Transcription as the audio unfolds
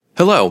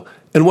Hello,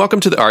 and welcome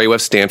to the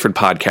RUF Stanford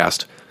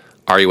podcast.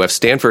 RUF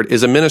Stanford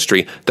is a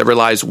ministry that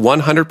relies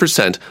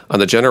 100% on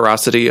the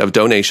generosity of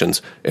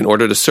donations in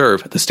order to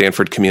serve the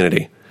Stanford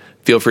community.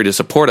 Feel free to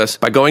support us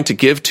by going to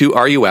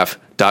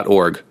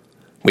give2ruf.org.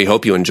 We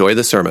hope you enjoy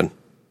the sermon.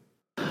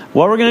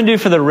 What we're going to do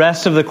for the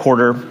rest of the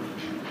quarter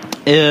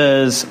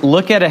is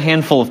look at a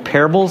handful of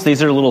parables.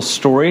 These are little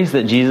stories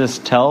that Jesus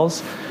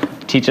tells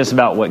to teach us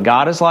about what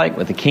God is like,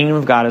 what the kingdom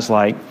of God is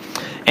like,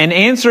 and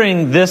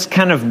answering this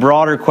kind of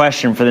broader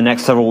question for the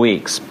next several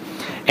weeks.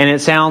 And it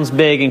sounds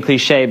big and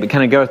cliche, but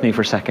kind of go with me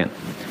for a second.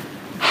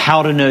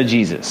 How to know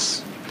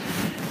Jesus.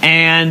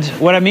 And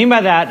what I mean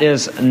by that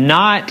is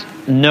not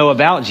know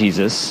about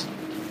Jesus,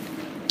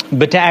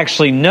 but to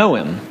actually know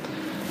him.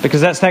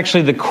 Because that's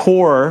actually the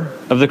core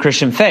of the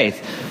Christian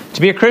faith.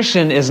 To be a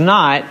Christian is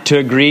not to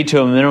agree to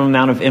a minimum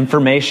amount of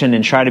information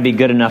and try to be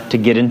good enough to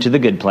get into the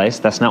good place.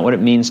 That's not what it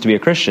means to be a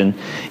Christian.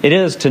 It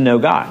is to know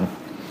God.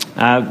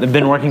 I've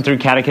been working through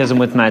catechism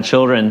with my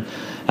children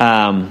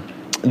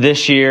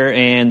this year,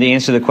 and the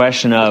answer to the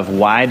question of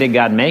why did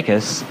God make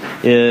us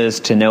is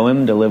to know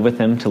him, to live with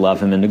him, to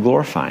love him, and to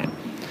glorify him.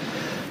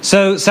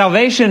 So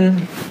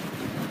salvation,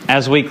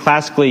 as we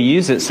classically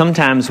use it,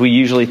 sometimes we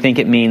usually think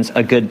it means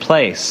a good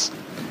place.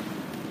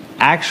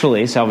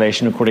 Actually,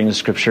 salvation, according to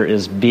Scripture,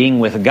 is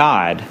being with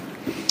God.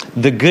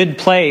 The good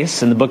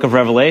place in the book of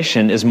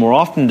Revelation is more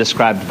often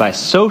described by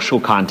social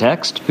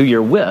context, who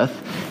you're with,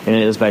 than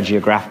it is by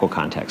geographical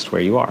context,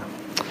 where you are.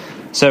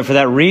 So for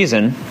that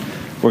reason,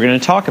 we're going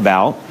to talk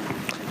about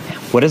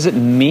what does it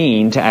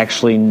mean to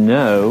actually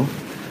know,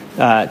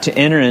 to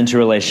enter into a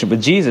relationship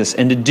with Jesus.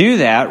 And to do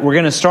that, we're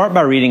going to start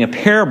by reading a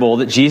parable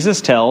that Jesus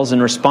tells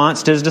in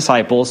response to his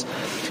disciples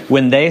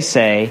when they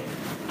say,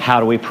 "How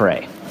do we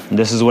pray?" And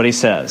this is what he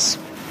says.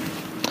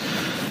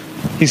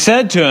 He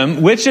said to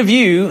him, "Which of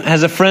you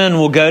has a friend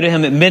will go to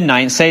him at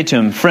midnight and say to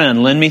him,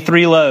 'Friend, lend me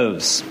 3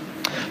 loaves.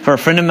 For a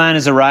friend of mine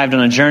has arrived on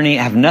a journey.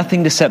 I have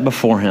nothing to set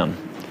before him.'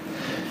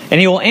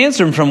 And he will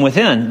answer him from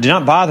within, 'Do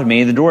not bother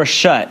me. The door is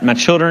shut. My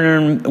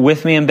children are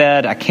with me in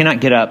bed. I cannot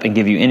get up and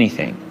give you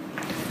anything.'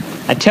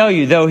 I tell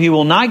you, though he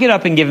will not get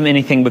up and give him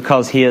anything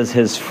because he is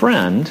his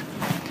friend,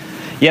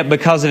 yet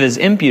because of his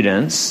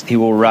impudence, he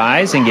will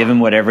rise and give him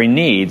whatever he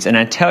needs. And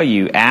I tell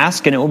you,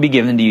 ask and it will be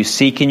given to you.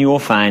 Seek and you will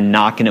find.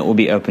 Knock and it will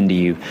be opened to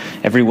you.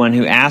 Everyone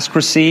who asks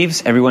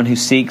receives. Everyone who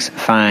seeks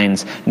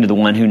finds. And to the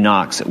one who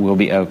knocks it will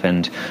be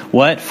opened.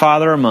 What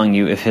father among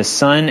you, if his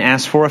son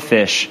asks for a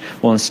fish,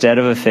 will instead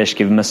of a fish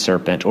give him a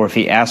serpent? Or if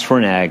he asks for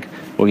an egg,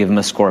 will give him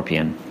a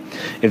scorpion?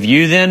 If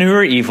you then who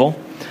are evil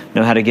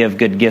know how to give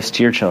good gifts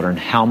to your children,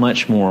 how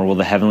much more will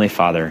the Heavenly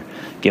Father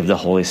give the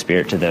Holy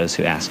Spirit to those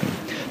who ask him?"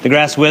 The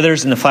grass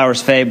withers and the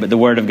flowers fade, but the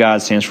word of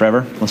God stands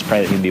forever. Let's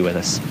pray that you'd be with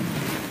us.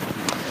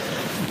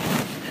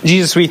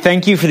 Jesus, we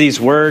thank you for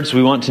these words.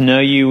 We want to know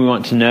you. We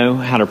want to know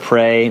how to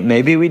pray.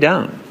 Maybe we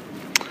don't.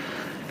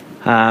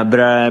 But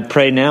I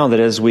pray now that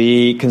as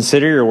we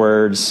consider your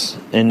words,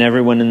 and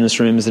everyone in this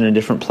room is in a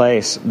different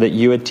place, that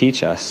you would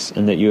teach us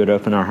and that you would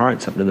open our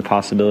hearts up to the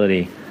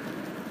possibility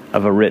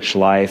of a rich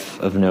life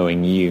of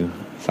knowing you,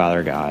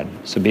 Father God.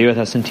 So be with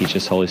us and teach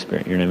us, Holy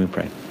Spirit. In your name we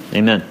pray.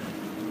 Amen.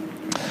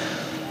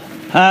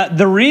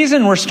 The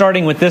reason we're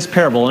starting with this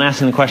parable and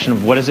asking the question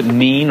of what does it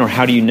mean or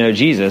how do you know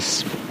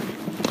Jesus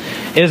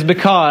is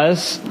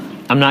because,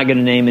 I'm not going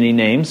to name any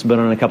names, but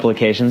on a couple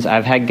occasions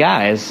I've had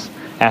guys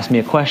ask me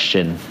a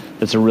question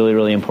that's a really,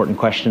 really important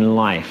question in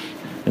life.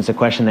 It's a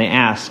question they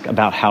ask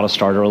about how to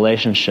start a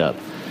relationship.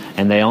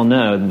 And they all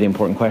know that the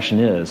important question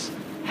is,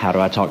 how do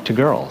I talk to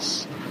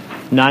girls?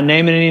 Not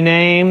naming any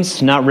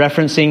names, not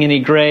referencing any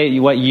grade,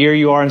 what year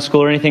you are in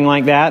school or anything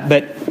like that,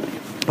 but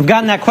I've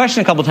gotten that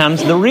question a couple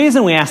times. The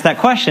reason we ask that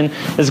question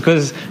is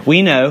because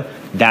we know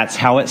that's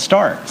how it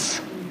starts.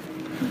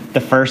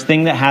 The first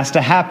thing that has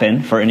to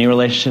happen for any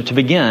relationship to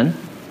begin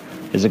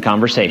is a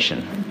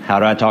conversation. How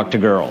do I talk to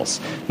girls?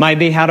 Might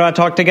be, how do I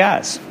talk to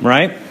guys,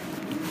 right?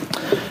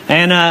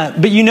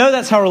 And but you know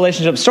that's how a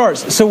relationship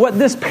starts. So what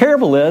this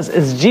parable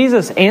is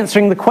Jesus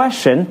answering the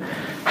question,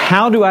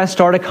 how do I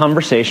start a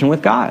conversation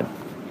with God?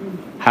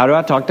 How do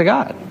I talk to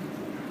God?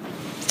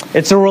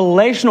 It's a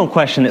relational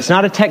question. It's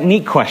not a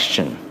technique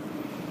question.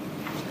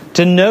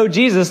 To know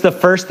Jesus, the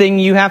first thing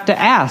you have to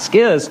ask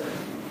is,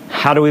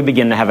 how do we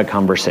begin to have a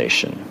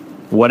conversation?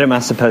 What am I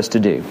supposed to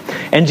do?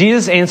 And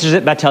Jesus answers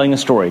it by telling a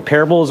story.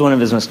 Parable is one of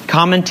his most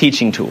common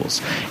teaching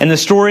tools. And the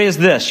story is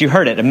this. You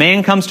heard it. A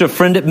man comes to a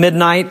friend at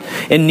midnight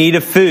in need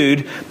of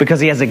food because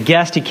he has a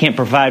guest he can't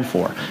provide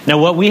for. Now,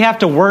 what we have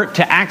to work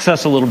to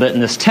access a little bit in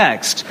this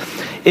text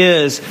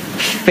is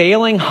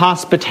failing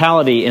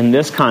hospitality in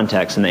this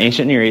context, in the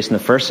ancient Near East in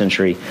the first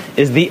century,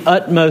 is the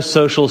utmost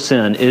social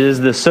sin. It is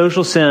the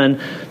social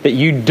sin that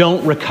you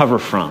don't recover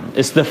from.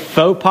 It's the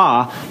faux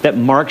pas that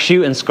marks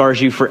you and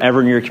scars you forever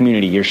in your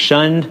community. You're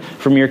shunned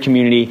from your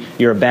community.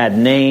 You're a bad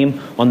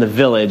name on the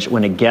village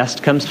when a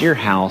guest comes to your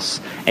house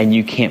and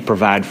you can't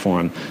provide for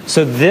him.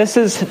 So this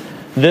is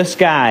this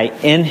guy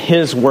in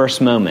his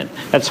worst moment.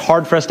 That's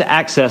hard for us to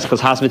access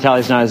because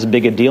hospitality is not as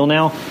big a deal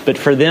now. But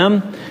for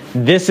them,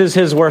 this is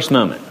his worst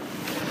moment.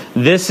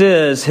 This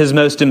is his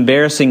most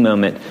embarrassing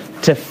moment.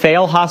 To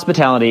fail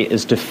hospitality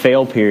is to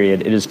fail,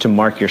 period. It is to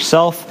mark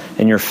yourself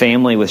and your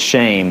family with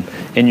shame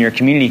in your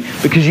community,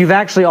 because you've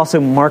actually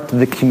also marked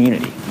the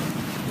community,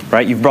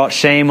 right? You've brought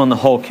shame on the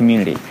whole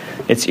community.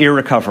 It's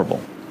irrecoverable.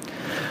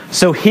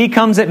 So he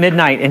comes at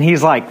midnight and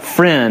he's like,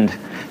 friend,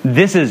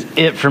 this is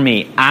it for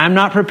me. I'm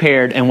not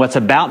prepared, and what's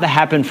about to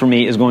happen for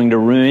me is going to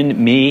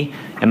ruin me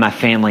and my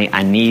family.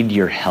 I need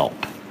your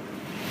help.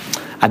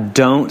 I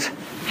don't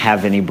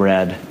have any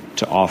bread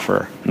to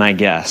offer my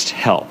guest.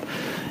 Help.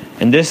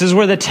 And this is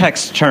where the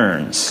text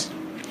turns.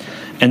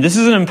 And this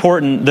is an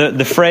important,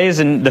 the phrase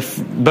and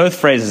both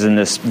phrases in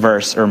this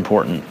verse are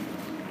important.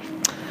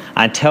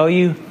 I tell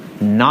you,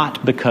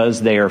 not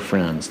because they are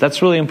friends.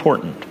 That's really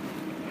important.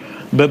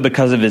 But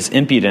because of his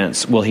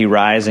impudence, will he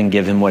rise and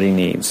give him what he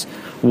needs?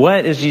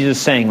 What is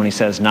Jesus saying when he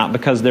says, not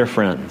because they're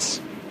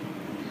friends,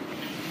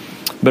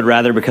 but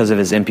rather because of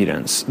his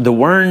impudence? The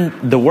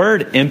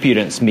word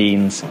impudence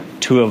means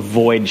to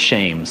avoid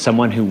shame,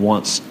 someone who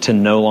wants to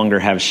no longer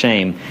have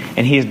shame.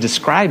 And he is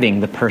describing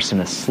the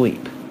person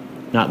asleep,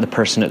 not the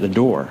person at the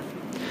door.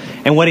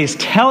 And what he's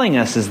telling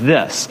us is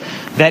this,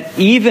 that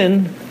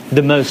even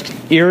the most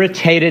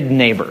irritated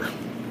neighbor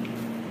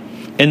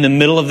in the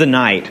middle of the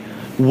night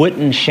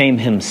wouldn't shame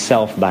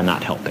himself by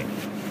not helping.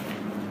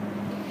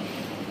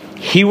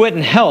 He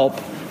wouldn't help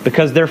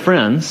because they're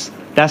friends.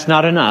 That's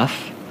not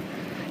enough.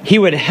 He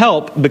would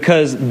help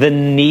because the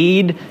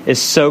need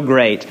is so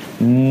great,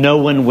 no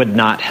one would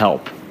not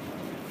help.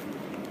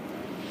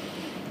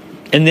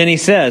 And then he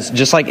says,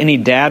 just like any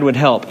dad would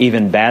help,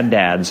 even bad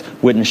dads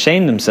wouldn't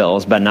shame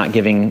themselves by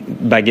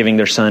giving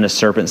their son a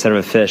serpent instead of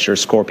a fish, or a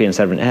scorpion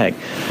instead of an egg.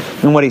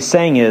 And what he's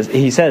saying is,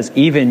 he says,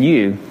 even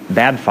you,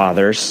 bad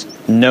fathers,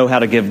 know how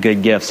to give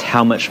good gifts,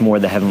 how much more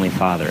the Heavenly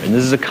Father. And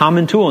this is a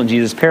common tool in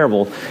Jesus'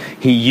 parable.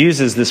 He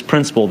uses this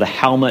principle, the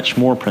how much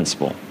more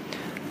principle.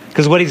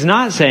 Because what he's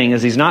not saying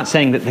is, he's not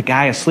saying that the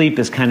guy asleep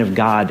is kind of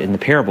God in the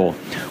parable.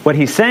 What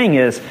he's saying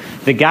is,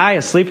 the guy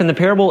asleep in the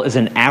parable is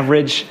an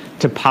average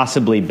to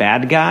possibly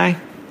bad guy,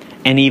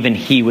 and even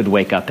he would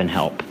wake up and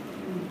help.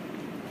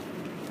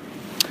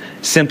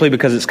 Simply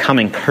because it's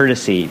common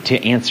courtesy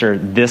to answer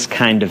this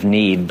kind of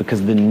need,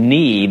 because the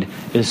need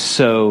is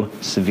so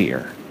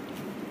severe.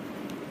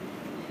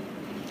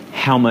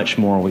 How much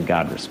more would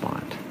God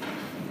respond?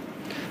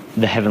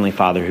 The Heavenly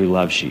Father who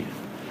loves you.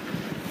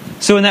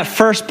 So in that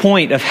first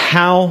point of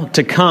how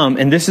to come,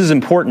 and this is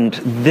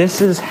important,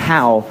 this is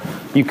how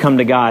you come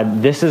to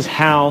God. This is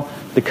how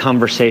the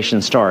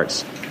conversation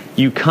starts.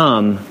 You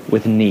come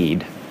with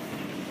need.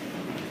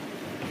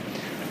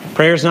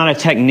 Prayer is not a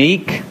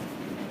technique.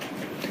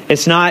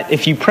 It's not,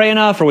 if you pray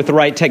enough or with the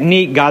right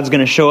technique, God's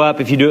going to show up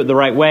if you do it the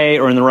right way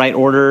or in the right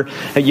order.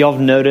 Y'all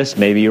have noticed,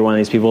 maybe you're one of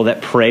these people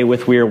that pray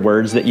with weird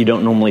words that you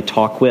don't normally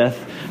talk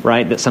with,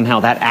 right? That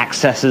somehow that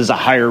accesses a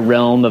higher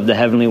realm of the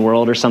heavenly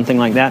world or something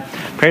like that.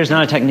 Prayer is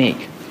not a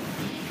technique.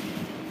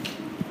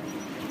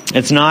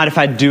 It's not, if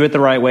I do it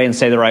the right way and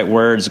say the right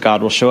words,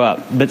 God will show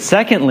up. But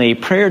secondly,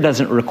 prayer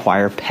doesn't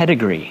require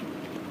pedigree.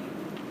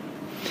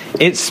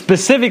 It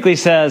specifically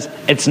says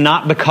it's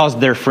not because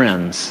they're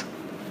friends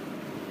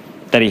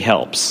that he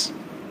helps.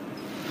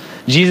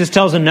 Jesus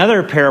tells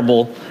another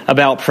parable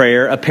about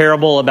prayer, a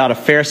parable about a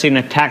Pharisee and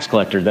a tax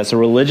collector. That's a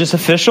religious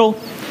official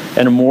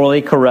and a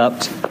morally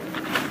corrupt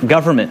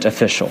government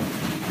official.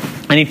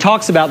 And he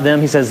talks about them.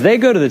 He says they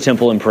go to the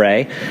temple and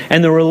pray.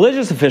 And the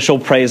religious official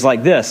prays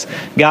like this: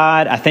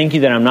 God, I thank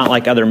you that I'm not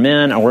like other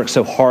men. I work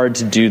so hard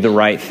to do the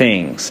right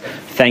things.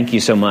 Thank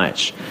you so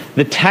much.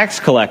 The tax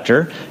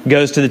collector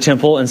goes to the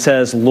temple and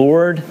says,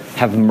 Lord,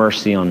 have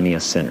mercy on me, a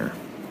sinner.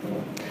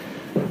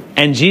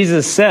 And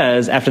Jesus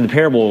says, after the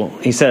parable,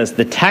 he says,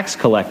 the tax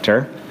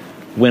collector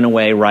went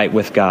away right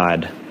with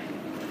God.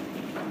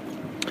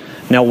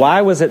 Now,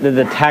 why was it that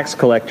the tax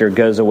collector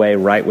goes away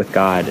right with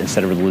God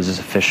instead of a religious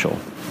official?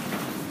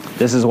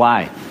 This is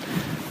why.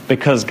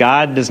 Because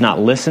God does not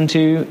listen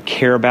to,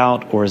 care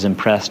about, or is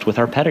impressed with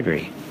our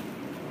pedigree.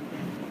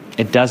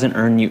 It doesn't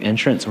earn you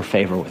entrance or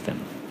favor with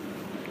him.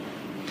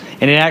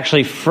 And it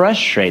actually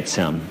frustrates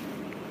him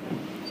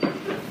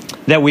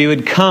that we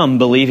would come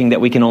believing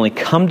that we can only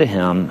come to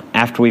him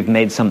after we've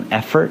made some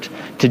effort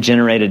to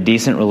generate a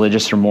decent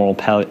religious or moral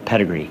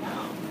pedigree.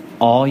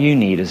 All you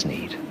need is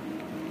need.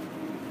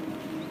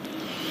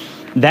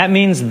 That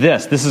means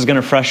this is going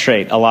to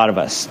frustrate a lot of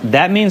us.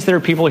 That means there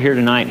are people here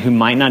tonight who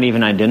might not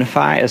even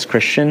identify as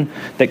Christian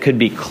that could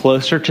be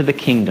closer to the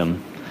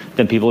kingdom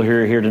than people who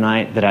are here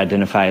tonight that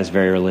identify as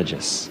very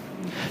religious.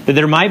 That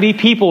there might be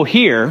people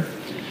here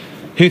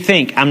who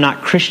think, I'm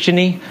not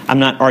Christian-y, I'm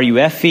not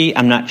RUF-y,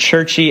 I'm not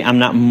churchy, I'm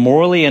not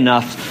morally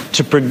enough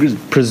to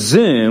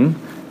presume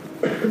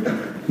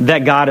that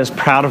God is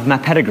proud of my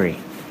pedigree.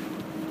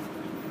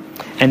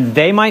 And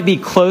they might be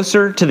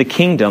closer to the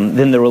kingdom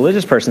than the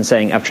religious person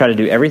saying, I've tried to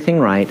do everything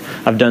right,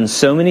 I've done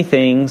so many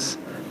things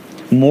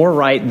more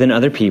right than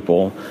other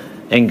people,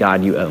 and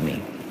God, you owe me.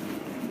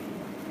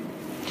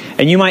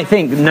 And you might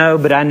think, no,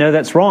 but I know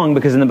that's wrong,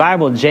 because in the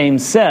Bible,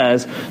 James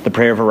says, the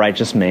prayer of a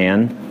righteous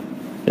man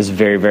is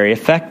very, very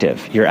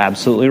effective. You're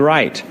absolutely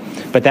right.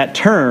 But that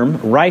term,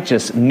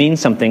 righteous, means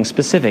something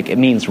specific. It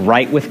means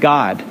right with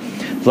God.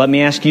 Let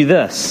me ask you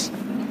this.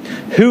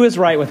 Who is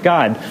right with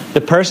God?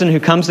 The person who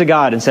comes to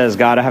God and says,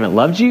 God, I haven't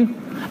loved you.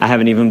 I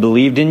haven't even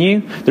believed in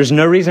you. There's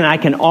no reason I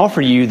can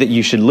offer you that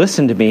you should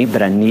listen to me,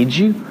 but I need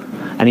you.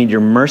 I need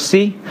your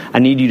mercy. I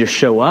need you to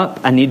show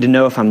up. I need to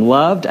know if I'm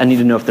loved. I need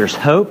to know if there's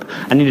hope.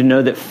 I need to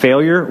know that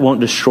failure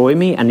won't destroy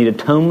me. I need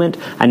atonement.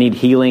 I need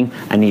healing.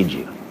 I need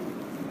you.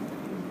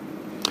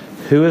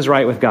 Who is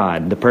right with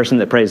God? The person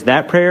that prays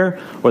that prayer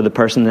or the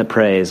person that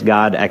prays,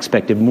 God, I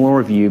expected more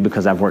of you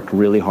because I've worked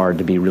really hard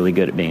to be really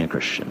good at being a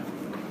Christian?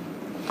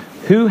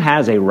 Who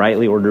has a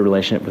rightly ordered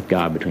relationship with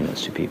God between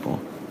those two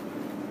people?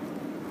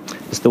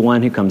 It's the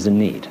one who comes in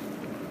need.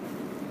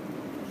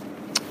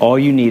 All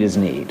you need is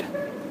need.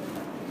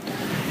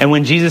 And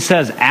when Jesus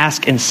says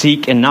ask and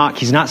seek and knock,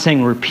 he's not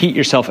saying repeat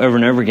yourself over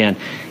and over again.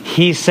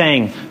 He's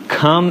saying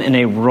come in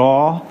a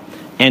raw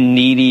and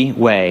needy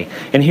way.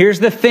 And here's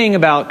the thing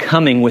about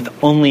coming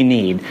with only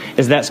need,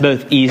 is that's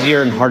both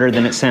easier and harder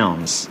than it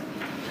sounds.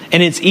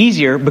 And it's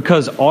easier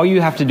because all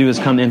you have to do is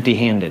come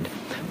empty-handed.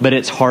 But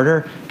it's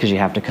harder because you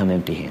have to come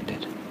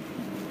empty-handed.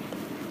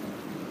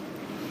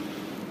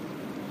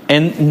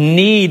 And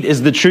need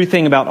is the true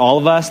thing about all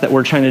of us, that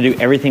we're trying to do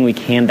everything we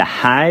can to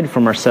hide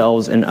from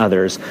ourselves and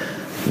others.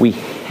 We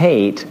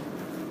hate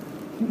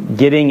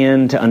getting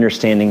into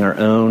understanding our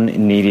own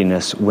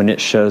neediness when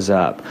it shows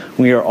up.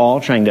 We are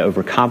all trying to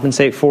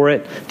overcompensate for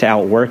it, to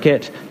outwork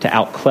it, to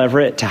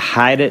outclever it, to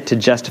hide it, to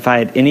justify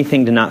it,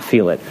 anything to not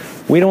feel it.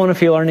 We don't want to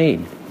feel our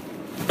need.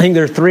 I think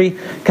there are three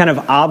kind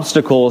of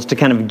obstacles to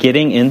kind of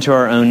getting into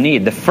our own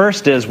need. The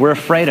first is we're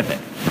afraid of it.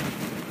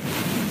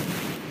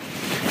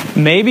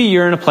 Maybe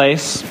you're in a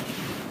place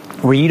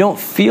where you don't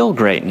feel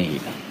great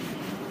need,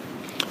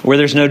 where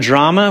there's no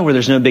drama, where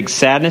there's no big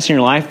sadness in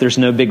your life, there's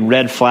no big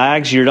red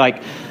flags. You're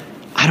like,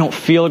 I don't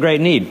feel a great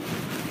need.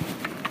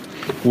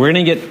 I'm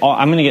going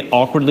to get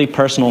awkwardly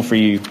personal for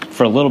you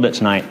for a little bit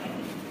tonight.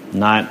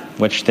 Not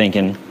what you're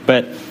thinking,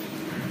 but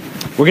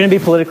we're going to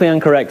be politically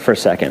incorrect for a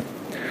second.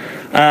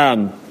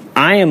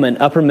 I am an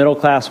upper middle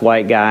class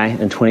white guy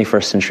in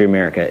 21st century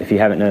America, if you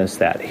haven't noticed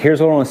that. Here's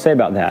what I want to say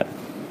about that.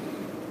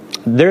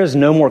 There is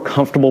no more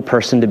comfortable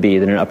person to be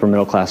than an upper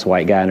middle class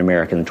white guy in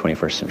America in the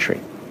 21st century.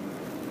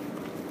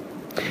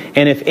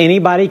 And if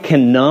anybody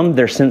can numb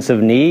their sense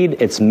of need,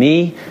 it's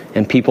me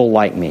and people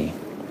like me.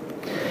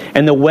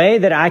 And the way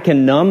that I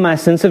can numb my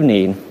sense of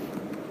need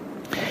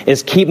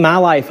is keep my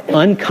life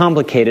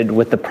uncomplicated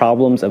with the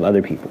problems of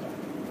other people.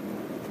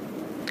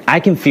 I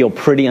can feel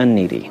pretty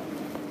unneedy.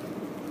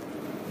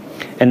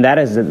 And that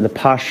is the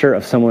posture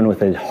of someone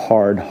with a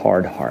hard,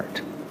 hard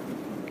heart.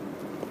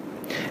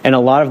 And a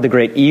lot of the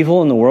great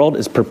evil in the world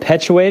is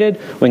perpetuated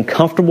when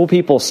comfortable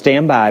people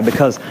stand by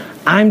because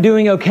I'm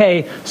doing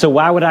okay, so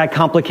why would I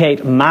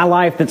complicate my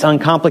life that's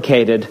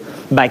uncomplicated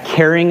by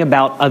caring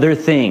about other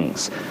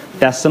things?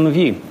 That's some of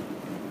you.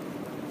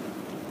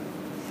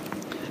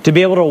 To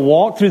be able to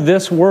walk through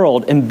this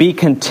world and be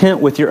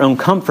content with your own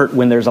comfort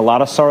when there's a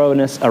lot of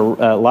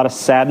a lot of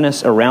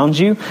sadness around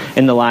you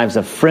in the lives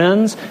of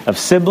friends, of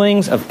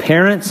siblings, of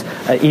parents,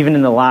 even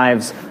in the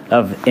lives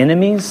of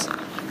enemies.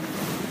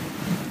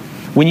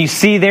 When you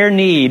see their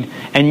need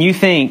and you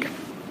think,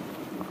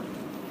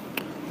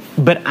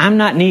 but I'm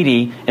not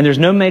needy and there's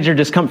no major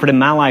discomfort in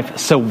my life,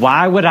 so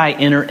why would I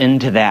enter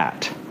into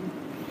that?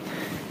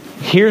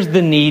 Here's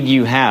the need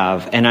you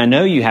have, and I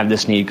know you have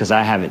this need because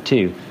I have it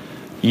too.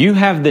 You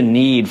have the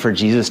need for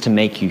Jesus to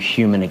make you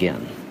human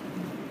again.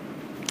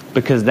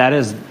 Because that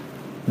is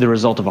the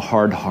result of a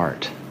hard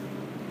heart.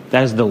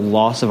 That is the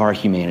loss of our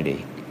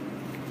humanity.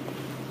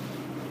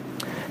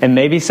 And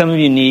maybe some of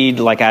you need,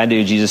 like I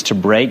do, Jesus to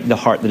break the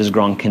heart that has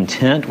grown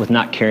content with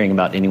not caring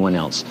about anyone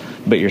else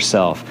but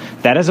yourself.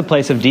 That is a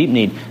place of deep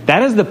need.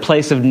 That is the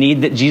place of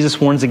need that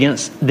Jesus warns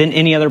against than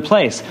any other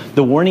place.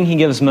 The warning he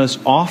gives most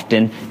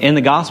often in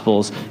the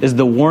Gospels is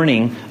the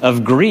warning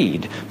of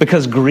greed.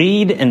 Because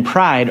greed and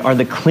pride are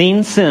the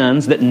clean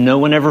sins that no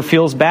one ever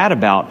feels bad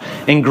about.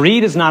 And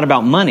greed is not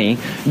about money.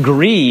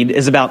 Greed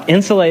is about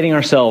insulating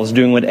ourselves,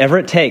 doing whatever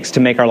it takes to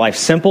make our life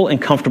simple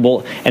and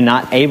comfortable and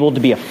not able to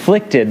be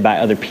afflicted by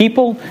other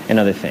people and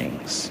other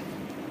things.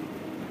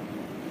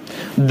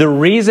 The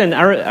reason,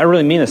 I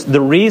really mean this,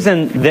 the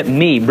reason that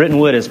me, Britton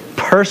Wood, is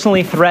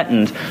personally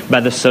threatened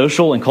by the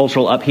social and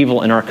cultural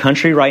upheaval in our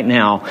country right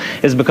now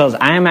is because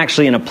I am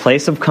actually in a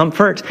place of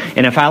comfort,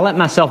 and if I let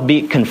myself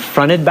be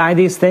confronted by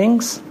these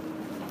things,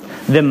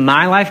 then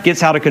my life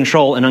gets out of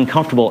control and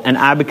uncomfortable, and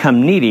I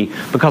become needy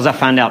because I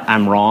find out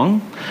I'm wrong.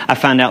 I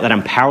find out that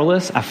I'm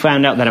powerless. I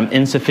find out that I'm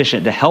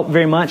insufficient to help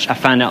very much. I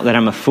find out that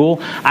I'm a fool.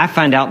 I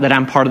find out that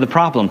I'm part of the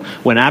problem.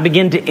 When I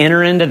begin to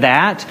enter into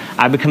that,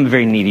 I become a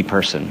very needy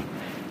person.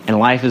 And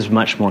life is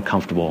much more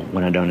comfortable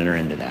when I don't enter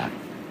into that.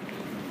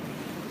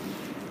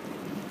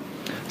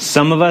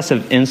 Some of us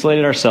have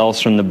insulated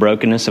ourselves from the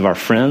brokenness of our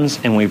friends,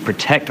 and we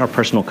protect our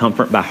personal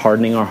comfort by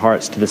hardening our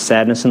hearts to the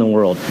sadness in the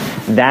world.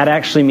 That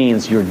actually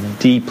means you're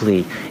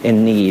deeply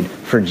in need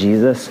for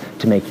Jesus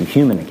to make you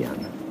human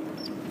again.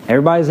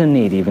 Everybody's in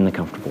need, even the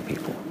comfortable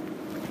people.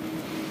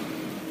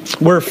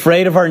 We're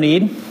afraid of our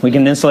need. We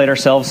can insulate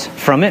ourselves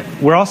from it.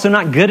 We're also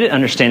not good at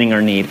understanding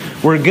our need.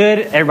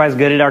 Everybody's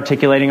good at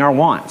articulating our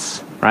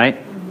wants, right?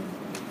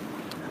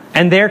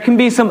 And there can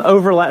be some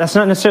overlap. That's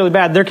not necessarily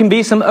bad. There can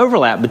be some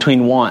overlap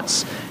between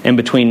wants and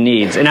between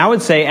needs. And I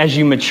would say as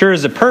you mature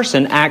as a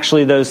person,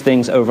 actually those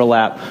things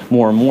overlap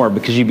more and more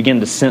because you begin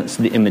to sense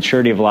the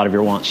immaturity of a lot of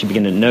your wants. You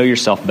begin to know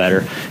yourself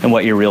better and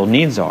what your real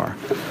needs are.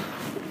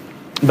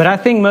 But I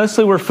think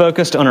mostly we're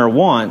focused on our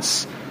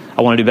wants.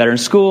 I want to do better in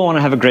school. I want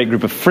to have a great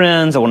group of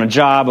friends. I want a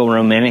job. I want a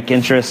romantic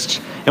interest.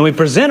 And we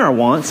present our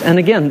wants. And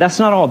again, that's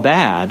not all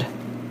bad.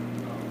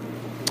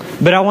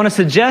 But I want to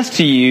suggest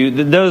to you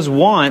that those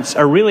wants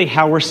are really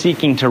how we're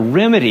seeking to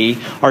remedy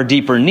our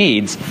deeper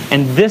needs.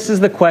 And this is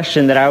the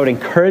question that I would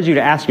encourage you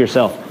to ask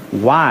yourself.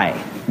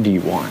 Why do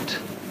you want?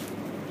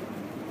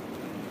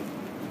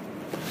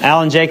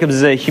 Alan Jacobs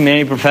is a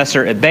humanities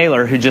professor at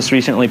Baylor who just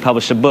recently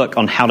published a book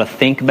on how to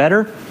think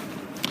better.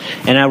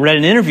 And I read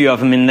an interview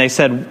of him, and they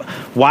said,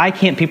 why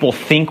can't people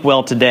think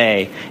well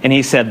today? And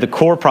he said, the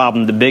core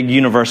problem, the big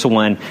universal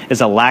one,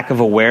 is a lack of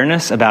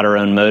awareness about our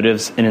own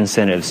motives and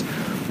incentives.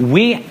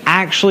 We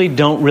actually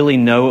don't really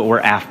know what we're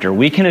after.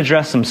 We can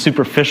address some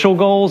superficial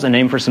goals and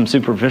aim for some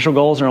superficial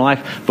goals in our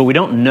life, but we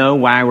don't know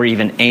why we're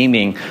even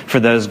aiming for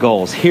those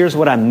goals. Here's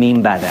what I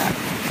mean by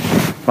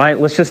that. Right?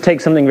 Let's just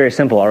take something very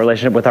simple, our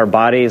relationship with our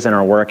bodies and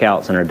our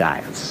workouts and our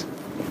diets.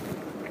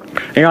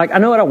 And you're like, I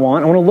know what I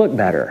want. I want to look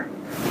better.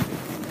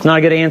 It's not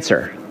a good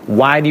answer.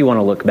 Why do you want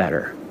to look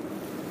better?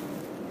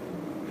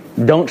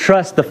 Don't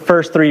trust the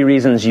first 3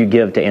 reasons you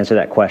give to answer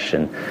that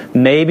question.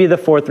 Maybe the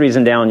 4th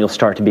reason down, you'll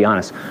start to be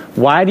honest.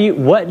 What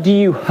do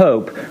you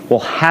hope will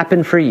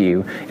happen for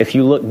you if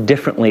you look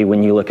differently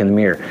when you look in the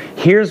mirror?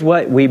 Here's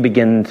what we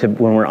when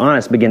we're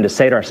honest, begin to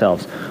say to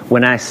ourselves.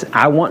 When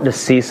I want to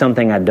see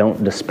something I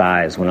don't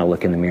despise when I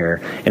look in the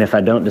mirror. And if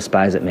I don't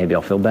despise it, maybe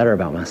I'll feel better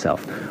about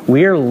myself.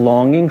 We are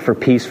longing for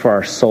peace for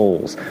our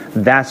souls.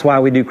 That's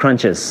why we do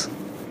crunches.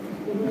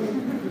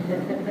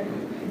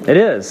 It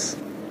is.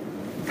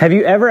 Have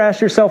you ever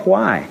asked yourself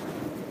why?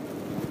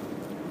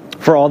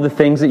 For all the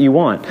things that you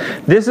want.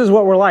 This is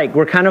what we're like.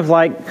 We're kind of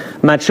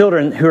like my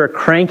children who are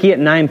cranky at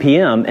 9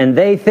 p.m. and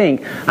they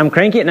think, I'm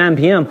cranky at 9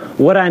 p.m.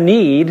 What I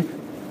need,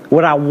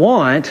 what I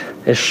want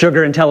is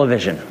sugar and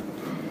television.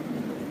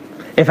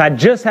 If I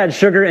just had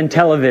sugar and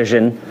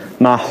television,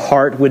 my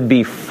heart would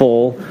be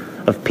full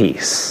of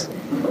peace.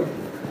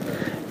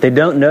 They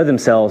don't know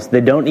themselves.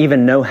 They don't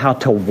even know how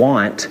to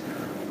want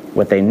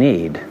what they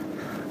need.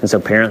 And so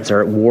parents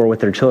are at war with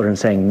their children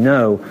saying,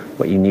 no,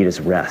 what you need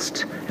is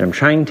rest. And I'm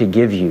trying to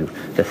give you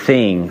the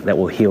thing that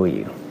will heal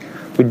you.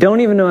 We don't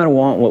even know how to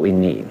want what we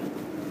need.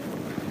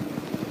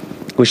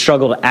 We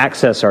struggle to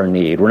access our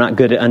need. We're not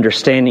good at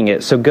understanding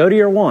it. So go to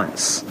your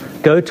wants.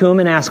 Go to them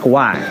and ask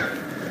why.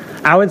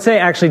 I would say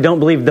actually don't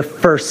believe the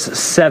first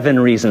 7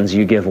 reasons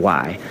you give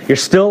why. You're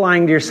still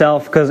lying to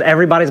yourself because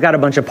everybody's got a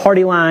bunch of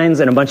party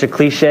lines and a bunch of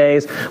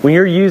cliches. When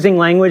you're using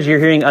language you're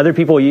hearing other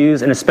people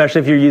use, and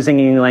especially if you're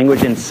using any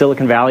language in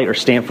Silicon Valley or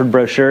Stanford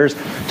brochures,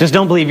 just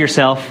don't believe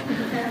yourself.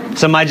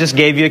 Somebody just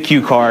gave you a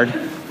cue card.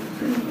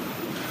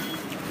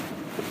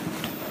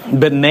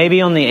 But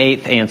maybe on the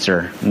 8th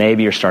answer,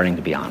 maybe you're starting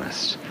to be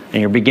honest.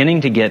 And you're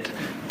beginning to get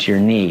to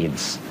your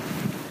needs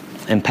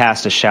and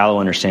past a shallow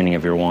understanding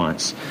of your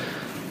wants.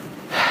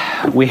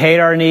 We hate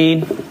our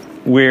need.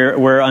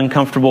 We're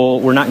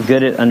uncomfortable. We're not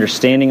good at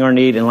understanding our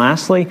need. And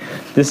lastly,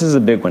 this is a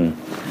big one.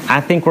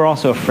 I think we're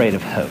also afraid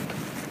of hope.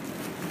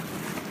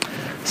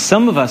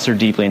 Some of us are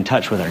deeply in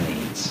touch with our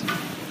needs.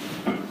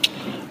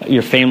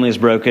 Your family is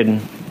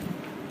broken.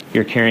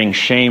 You're carrying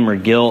shame or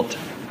guilt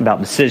about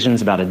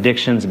decisions, about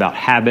addictions, about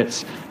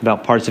habits,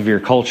 about parts of your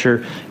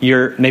culture.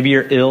 Maybe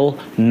you're ill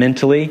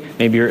mentally.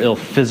 Maybe you're ill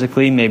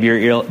physically. Maybe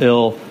you're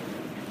ill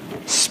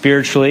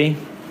spiritually.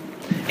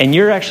 And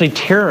you're actually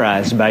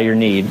terrorized by your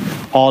need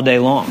all day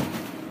long.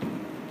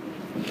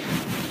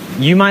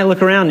 You might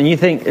look around and you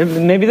think,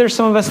 maybe there's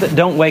some of us that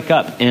don't wake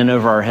up in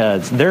over our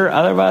heads. There are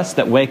other of us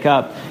that wake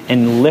up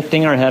and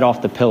lifting our head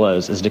off the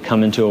pillows is to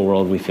come into a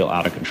world we feel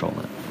out of control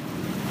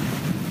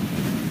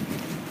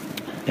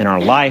in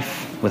our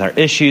life, with our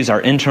issues, our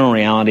internal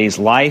realities.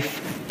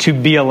 Life, to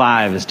be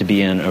alive, is to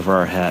be in over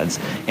our heads.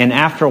 And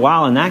after a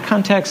while, in that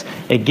context,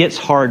 it gets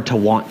hard to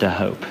want to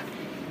hope.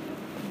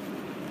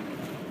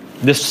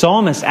 The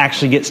psalmist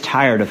actually gets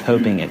tired of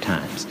hoping at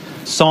times.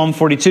 Psalm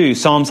 42,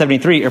 Psalm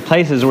 73 are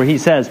places where he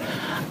says,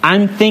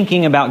 I'm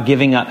thinking about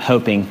giving up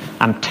hoping.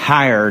 I'm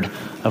tired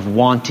of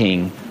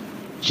wanting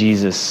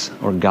Jesus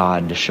or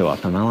God to show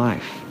up in my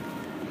life.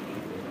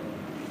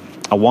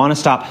 I want to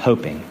stop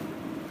hoping.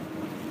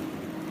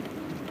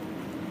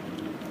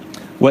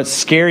 What's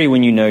scary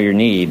when you know your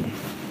need,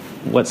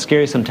 what's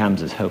scary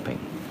sometimes is hoping.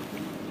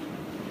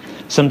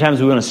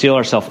 Sometimes we want to seal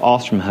ourselves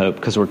off from hope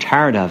because we're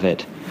tired of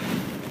it,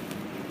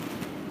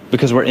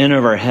 because we're in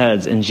over our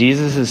heads. And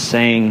Jesus is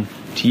saying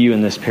to you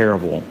in this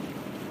parable,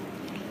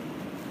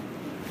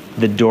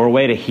 the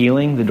doorway to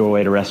healing, the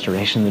doorway to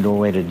restoration, the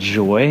doorway to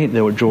joy,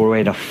 the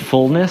doorway to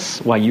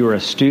fullness while you are a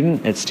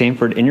student at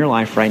Stanford in your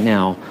life right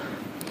now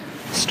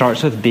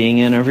starts with being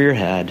in over your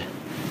head,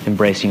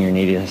 embracing your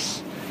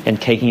neediness, and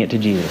taking it to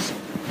Jesus.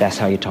 That's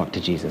how you talk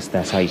to Jesus.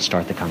 That's how you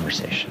start the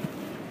conversation.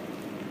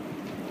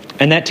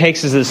 And that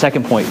takes us to the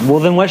second point. Well,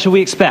 then what should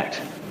we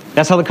expect?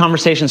 That's how the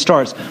conversation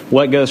starts.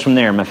 What goes from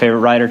there? My favorite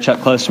writer, Chuck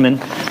Klosterman,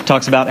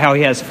 talks about how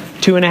he has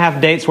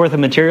 2.5 dates worth of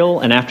material,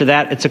 and after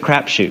that, it's a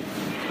crapshoot,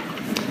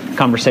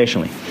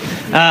 conversationally.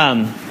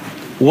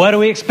 What do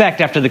we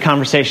expect after the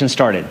conversation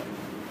started?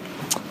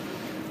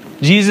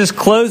 Jesus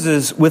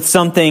closes with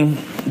something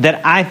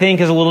that I think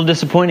is a little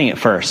disappointing at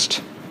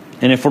first.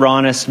 And if we're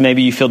honest,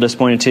 maybe you feel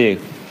disappointed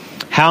too.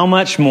 How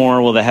much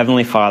more will the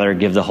Heavenly Father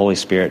give the Holy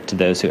Spirit to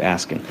those who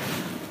ask Him?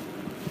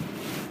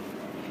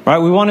 Right?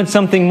 We wanted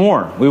something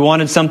more. We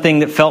wanted something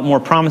that felt more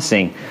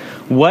promising.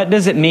 What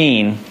does it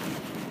mean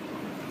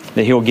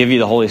that He will give you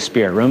the Holy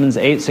Spirit? Romans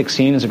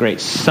 8:16 is a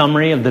great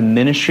summary of the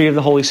ministry of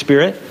the Holy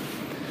Spirit.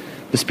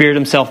 The Spirit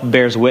Himself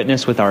bears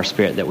witness with our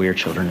spirit that we are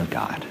children of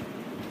God.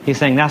 He's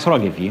saying, that's what I'll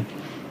give you.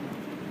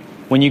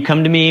 When you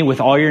come to me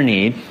with all your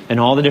need and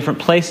all the different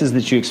places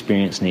that you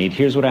experience need,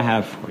 here's what I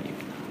have for you.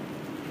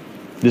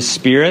 The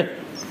Spirit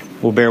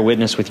will bear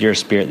witness with your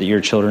spirit that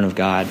you're children of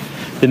God.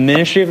 The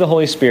ministry of the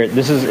Holy Spirit,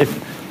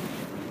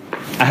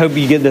 I hope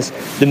you get this.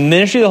 The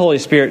ministry of the Holy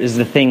Spirit is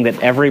the thing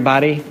that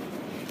everybody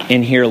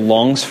in here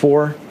longs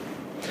for.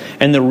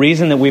 And the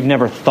reason that we've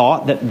never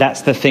thought that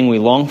that's the thing we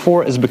long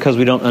for is because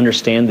we don't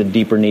understand the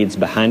deeper needs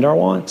behind our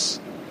wants.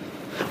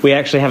 We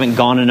actually haven't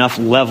gone enough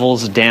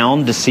levels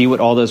down to see what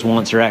all those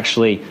wants are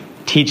actually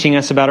teaching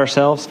us about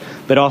ourselves,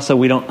 but also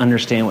we don't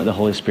understand what the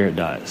Holy Spirit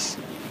does.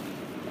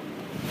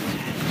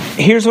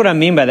 Here's what I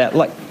mean by that.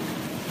 Like,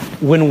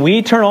 when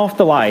we turn off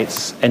the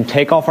lights and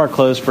take off our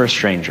clothes for a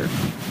stranger,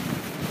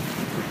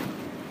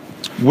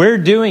 we're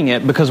doing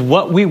it because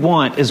what we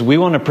want is we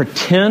want to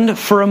pretend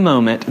for a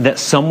moment that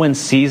someone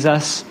sees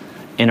us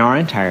in our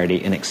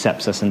entirety and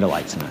accepts us and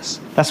delights in us.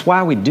 That's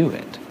why we do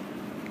it.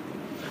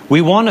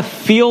 We want to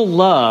feel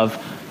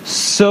love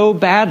so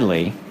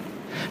badly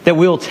that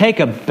we'll take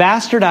a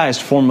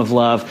bastardized form of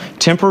love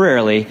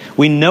temporarily.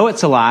 We know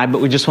it's a lie,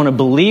 but we just want to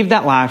believe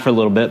that lie for a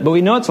little bit. But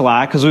we know it's a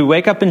lie because we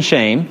wake up in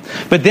shame.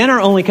 But then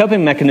our only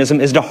coping mechanism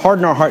is to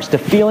harden our hearts to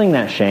feeling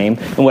that shame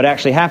and what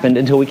actually happened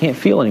until we can't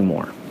feel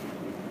anymore.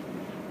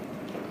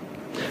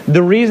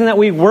 The reason that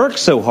we work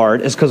so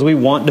hard is because we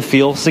want to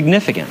feel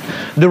significant.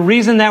 The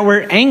reason that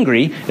we're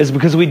angry is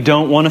because we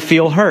don't want to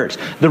feel hurt.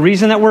 The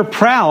reason that we're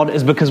proud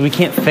is because we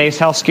can't face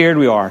how scared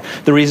we are.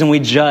 The reason we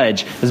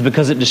judge is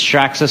because it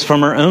distracts us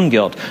from our own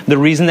guilt. The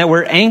reason that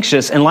we're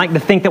anxious and like to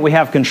think that we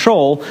have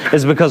control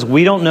is because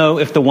we don't know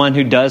if the one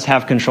who does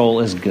have control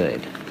is good.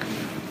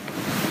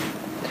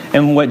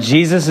 And what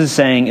Jesus is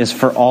saying is,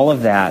 for all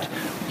of that,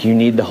 you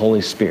need the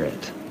Holy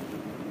Spirit.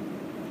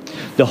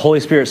 The Holy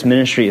Spirit's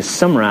ministry is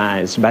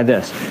summarized by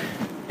this.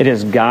 It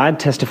is God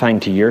testifying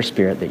to your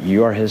spirit that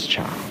you are His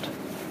child.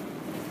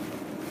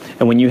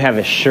 And when you have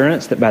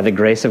assurance that by the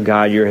grace of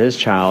God you're His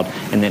child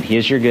and that He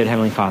is your good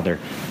Heavenly Father,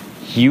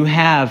 you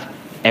have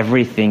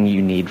everything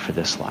you need for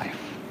this life.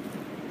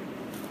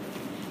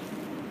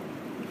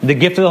 The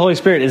gift of the Holy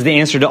Spirit is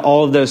the answer to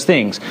all of those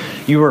things.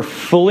 You are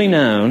fully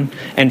known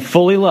and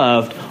fully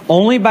loved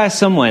only by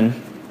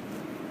someone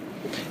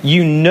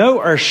you know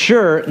or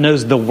sure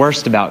knows the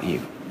worst about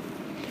you.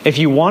 If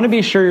you want to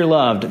be sure you're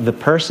loved, the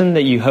person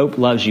that you hope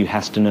loves you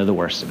has to know the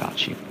worst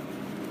about you.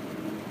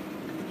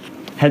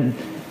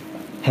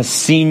 Has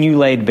seen you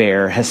laid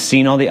bare, has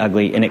seen all the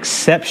ugly, and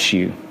accepts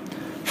you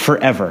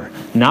forever.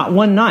 Not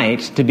one night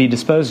to be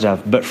disposed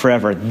of, but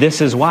forever.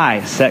 This is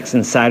why sex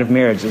inside of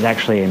marriage is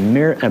actually a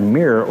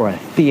mirror or a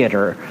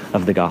theater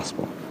of the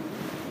gospel.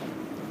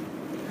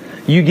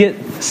 You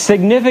get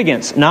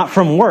significance, not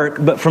from work,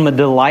 but from a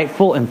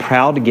delightful and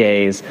proud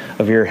gaze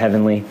of your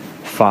Heavenly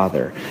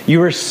Father.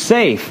 You are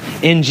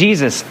safe in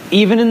Jesus,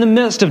 even in the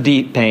midst of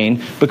deep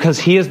pain, because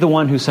He is the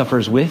one who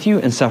suffers with you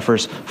and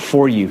suffers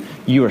for you.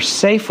 You are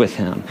safe with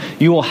Him.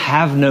 You will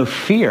have no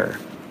fear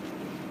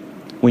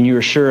when you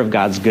are sure of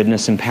God's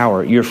goodness and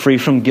power. You're free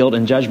from guilt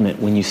and judgment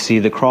when you see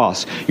the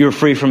cross. You're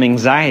free from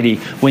anxiety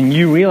when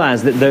you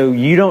realize that though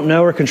you don't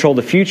know or control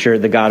the future,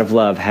 the God of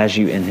love has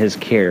you in His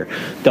care.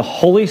 The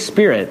Holy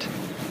Spirit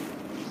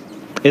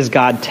is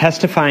God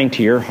testifying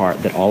to your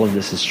heart that all of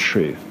this is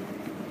true.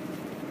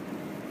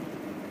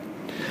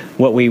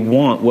 What we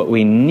want, what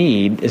we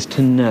need, is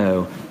to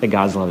know that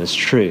God's love is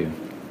true,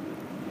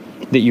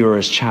 that you are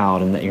His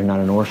child and that you're not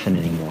an orphan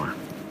anymore.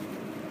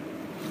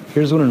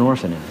 Here's what an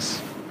orphan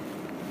is.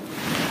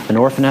 An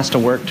orphan has to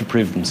work to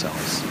prove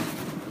themselves.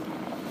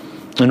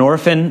 An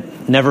orphan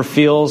never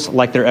feels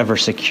like they're ever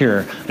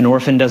secure. An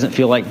orphan doesn't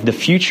feel like the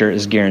future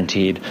is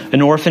guaranteed.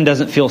 An orphan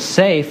doesn't feel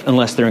safe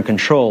unless they're in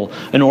control.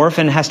 An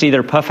orphan has to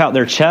either puff out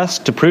their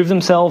chest to prove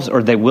themselves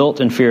or they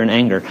wilt in fear and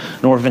anger.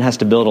 An orphan has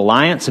to build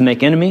alliance and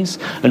make enemies.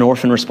 An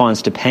orphan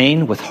responds to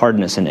pain with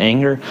hardness and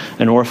anger.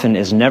 An orphan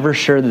is never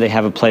sure that they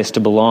have a place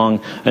to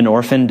belong. An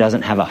orphan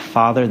doesn't have a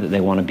father that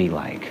they want to be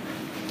like.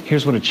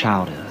 Here's what a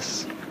child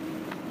is.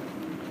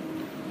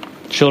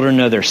 Children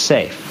know they're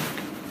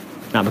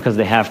safe, not because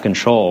they have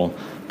control,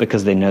 but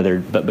because they know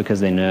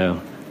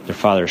their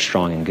Father is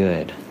strong and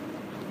good.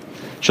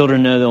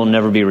 Children know they'll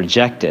never be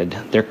rejected.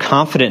 They're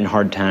confident in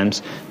hard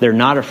times. They're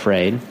not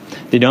afraid.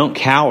 They don't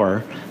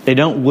cower. They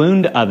don't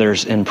wound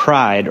others in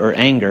pride or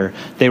anger.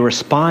 They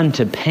respond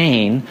to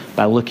pain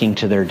by looking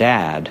to their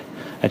dad.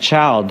 A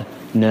child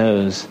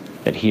knows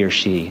that he or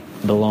she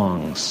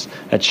belongs.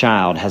 A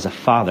child has a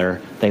father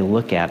they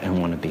look at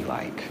and want to be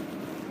like.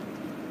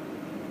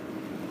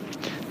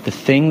 The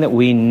thing that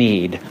we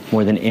need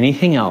more than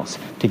anything else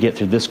to get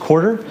through this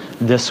quarter,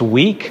 this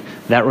week,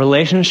 that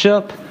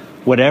relationship,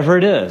 whatever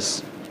it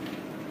is,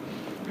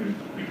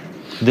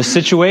 the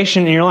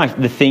situation in your life,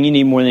 the thing you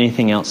need more than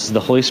anything else is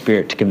the Holy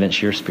Spirit to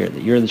convince your spirit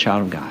that you're the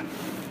child of God.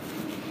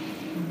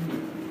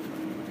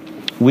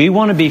 We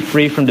want to be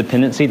free from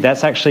dependency.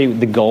 That's actually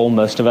the goal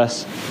most of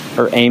us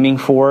are aiming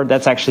for.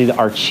 That's actually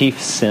our chief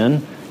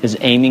sin, is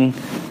aiming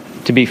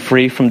to be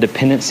free from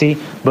dependency.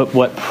 But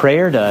what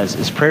prayer does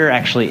is prayer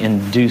actually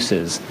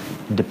induces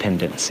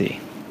dependency.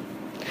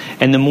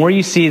 And the more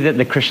you see that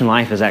the Christian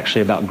life is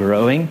actually about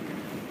growing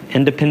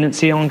in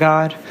dependency on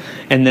God,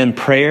 and then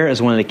prayer is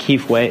one of the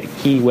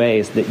key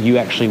ways that you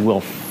actually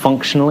will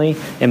functionally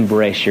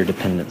embrace your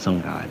dependence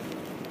on God.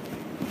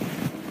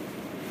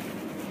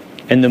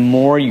 And the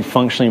more you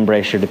functionally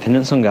embrace your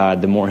dependence on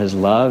God, the more His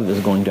love is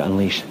going to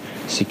unleash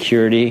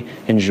security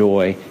and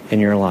joy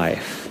in your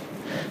life.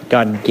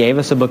 God gave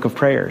us a book of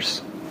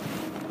prayers.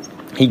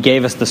 He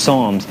gave us the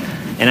Psalms.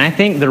 And I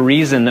think the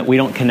reason that we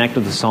don't connect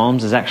with the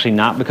Psalms is actually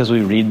not because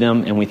we read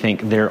them and we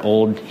think they're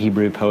old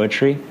Hebrew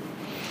poetry.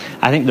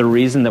 I think the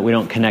reason that we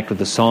don't connect with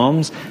the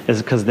Psalms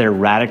is because they're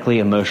radically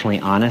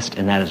emotionally honest,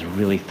 and that is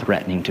really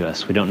threatening to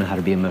us. We don't know how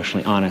to be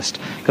emotionally honest.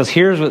 Because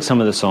here's what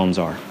some of the Psalms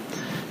are.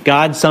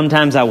 God,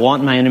 sometimes I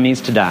want my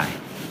enemies to die.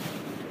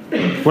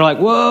 We're like,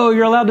 whoa,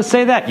 you're allowed to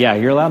say that? Yeah,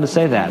 you're allowed to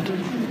say that.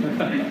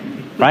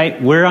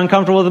 Right? We're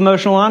uncomfortable with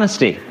emotional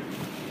honesty.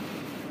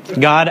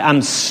 God,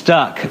 I'm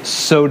stuck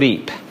so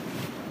deep.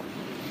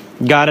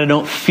 God, I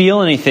don't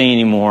feel anything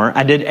anymore.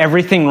 I did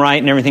everything right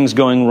and everything's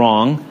going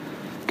wrong.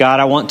 God,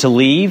 I want to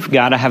leave.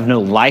 God, I have no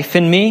life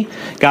in me.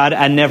 God,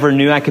 I never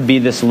knew I could be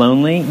this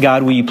lonely.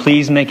 God, will you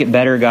please make it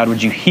better? God,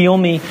 would you heal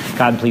me?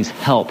 God, please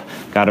help.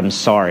 God, I'm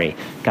sorry.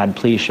 God,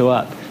 please show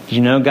up. Did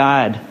you know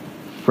God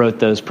wrote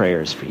those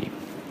prayers for you?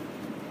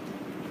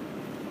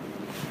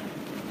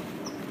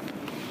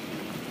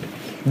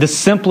 The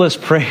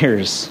simplest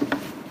prayers.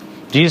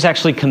 Jesus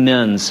actually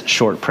commends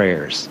short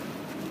prayers.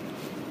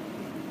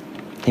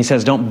 He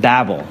says, don't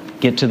babble.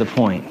 Get to the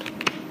point.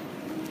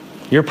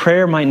 Your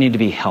prayer might need to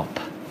be help.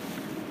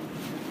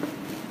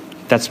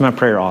 That's my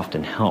prayer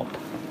often, help.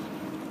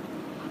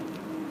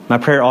 My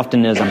prayer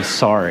often is, I'm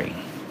sorry.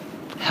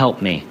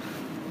 Help me.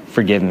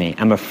 Forgive me.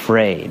 I'm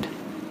afraid.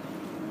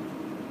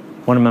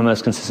 One of my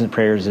most consistent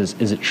prayers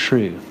is it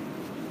true?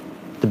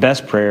 The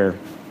best prayer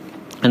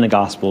in the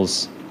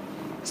Gospels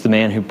is the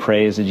man who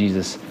prays to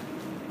Jesus,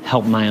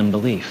 help my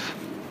unbelief.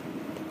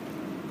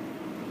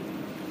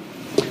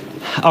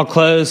 I'll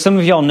close. Some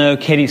of y'all know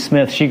Katie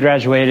Smith. She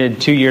graduated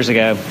 2 years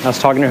ago. I was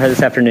talking to her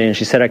this afternoon.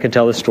 She said I could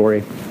tell the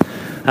story.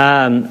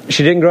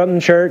 She didn't grow up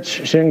in church.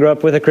 She didn't grow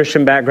up with a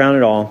Christian background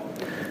at all.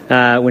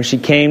 When she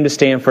came to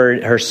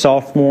Stanford, her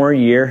sophomore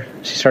year,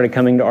 she started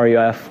coming to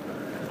RUF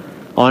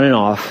on and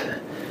off.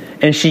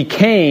 And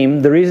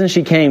the reason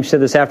she came, she said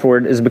this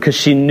afterward, is because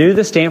she knew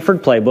the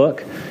Stanford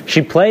playbook.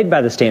 She played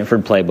by the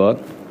Stanford playbook,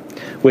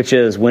 which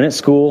is win at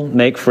school,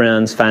 make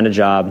friends, find a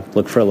job,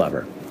 look for a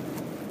lover.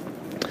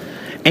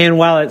 And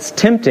while it's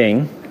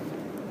tempting,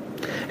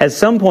 at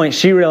some point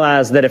she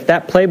realized that if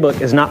that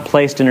playbook is not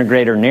placed in a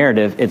greater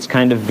narrative, it's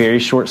kind of very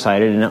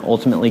short-sighted and it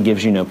ultimately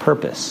gives you no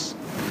purpose.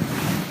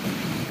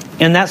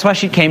 And that's why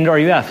she came to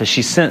RUF, as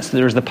she sensed that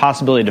there was the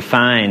possibility to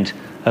find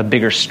a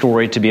bigger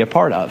story to be a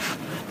part of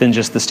than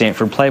just the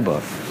Stanford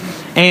playbook.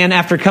 And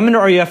after coming to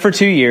RUF for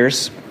 2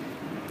 years,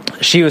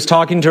 she was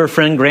talking to her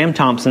friend Graham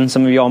Thompson,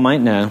 some of y'all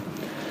might know,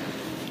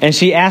 and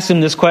she asked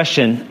him this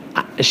question.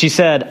 She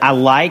said, I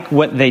like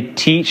what they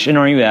teach in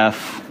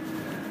RUF,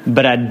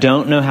 but I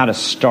don't know how to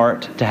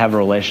start to have a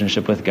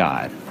relationship with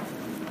God.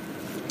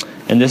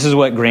 And this is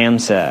what Graham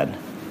said.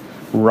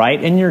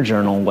 Write in your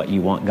journal what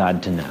you want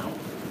God to know.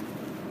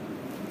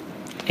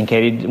 And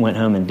Katie went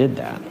home and did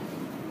that.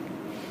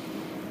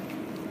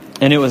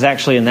 And it was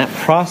actually in that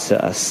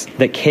process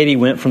that Katie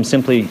went from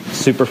simply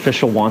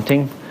superficial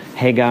wanting,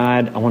 hey,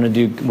 God, I want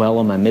to do well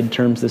on my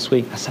midterms this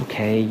week. That's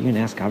okay. You can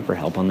ask God for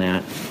help on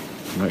that.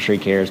 I'm not sure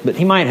he cares, but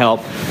he might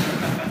help.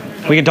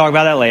 We can talk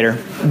about that later.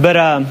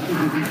 But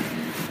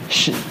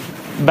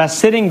by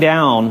sitting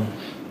down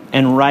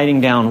and writing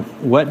down,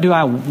 what do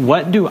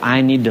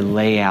I need to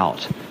lay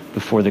out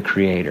before the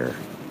Creator?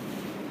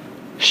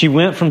 She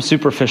went from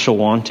superficial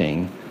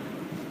wanting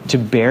to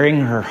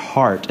bearing her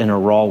heart in a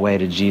raw way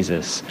to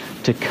Jesus,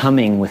 to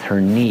coming with her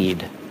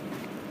need,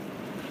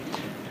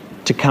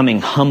 to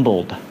coming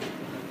humbled,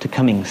 to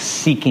coming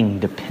seeking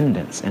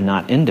dependence and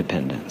not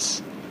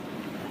independence.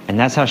 And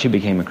that's how she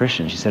became a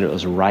Christian. She said it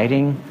was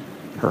writing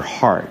her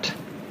heart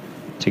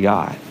to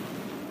God.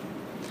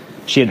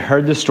 She had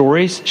heard the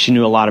stories. She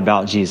knew a lot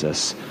about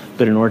Jesus.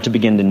 But in order to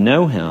begin to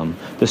know him,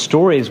 the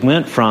stories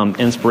went from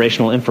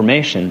inspirational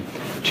information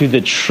to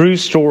the true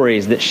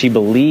stories that she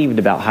believed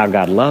about how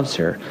God loves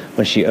her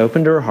when she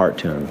opened her heart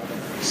to him,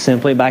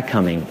 simply by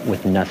coming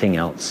with nothing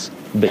else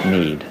but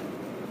need.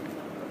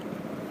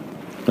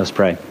 Let's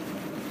pray.